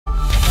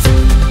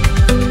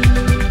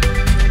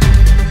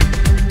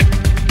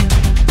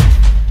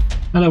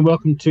Hello,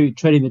 welcome to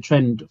Trading the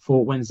Trend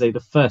for Wednesday, the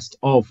 1st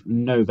of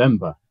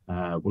November.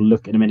 We'll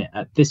look in a minute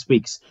at this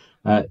week's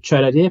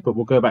trade idea, but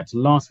we'll go back to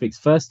last week's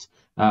first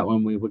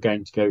when we were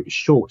going to go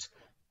short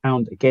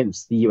pound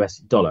against the US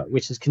dollar,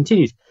 which has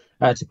continued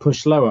to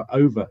push lower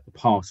over the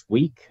past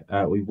week.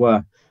 We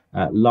were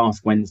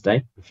last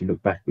Wednesday, if you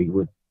look back, we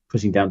were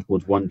pushing down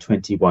towards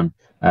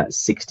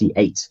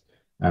 121.68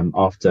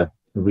 after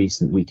the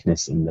recent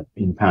weakness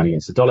in pound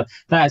against the dollar.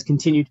 That has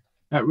continued.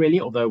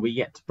 Really, although we're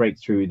yet to break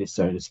through this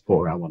zone of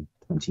support around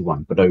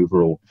 121, but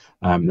overall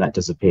that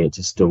does appear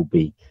to still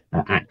be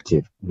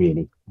active.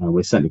 Really,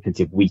 we're certainly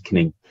plenty of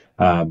weakening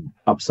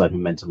upside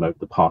momentum over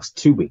the past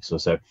 2 weeks or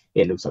so.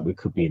 It looks like we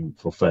could be in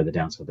for further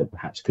downside that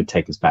perhaps could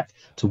take us back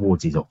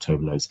towards these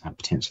October lows and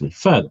potentially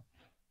further.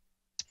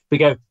 We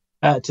go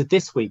to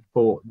this week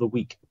for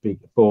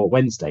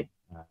Wednesday,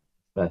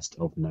 1st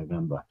of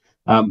November.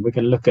 We're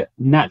going to look at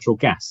natural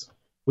gas,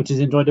 which has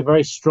enjoyed a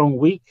very strong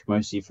week,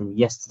 mostly from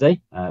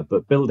yesterday,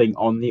 but building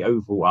on the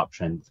overall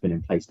uptrend that's been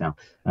in place now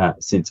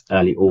since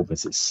early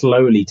August. It's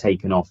slowly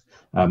taken off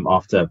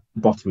after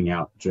bottoming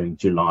out during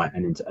July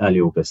and into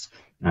early August,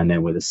 and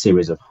then with a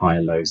series of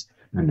higher lows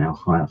and now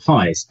higher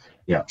highs,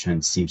 the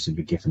uptrend seems to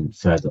be given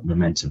further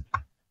momentum.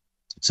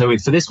 So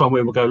for this one,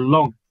 we will go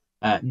long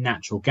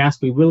natural gas.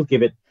 We will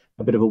give it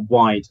a bit of a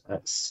wide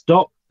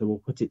stop, so we'll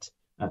put it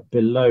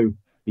below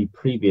the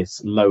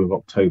previous low of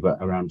October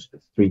around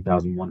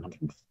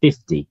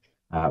 3,150,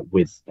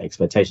 with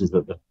expectations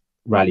that the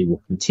rally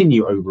will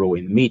continue overall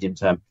in the medium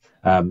term,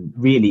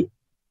 really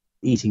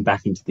eating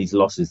back into these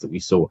losses that we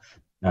saw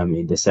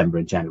in December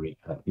and January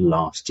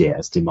last year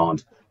as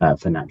demand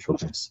for natural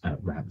gas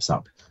ramps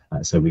up.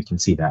 So we can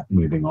see that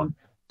moving on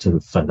to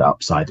the further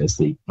upside as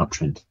the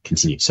uptrend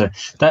continues. So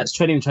that's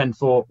Trading the Trend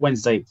for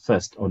Wednesday,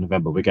 1st of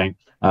November. We're going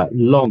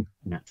long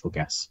natural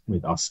gas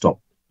with our stop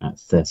at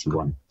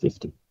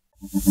 31.50.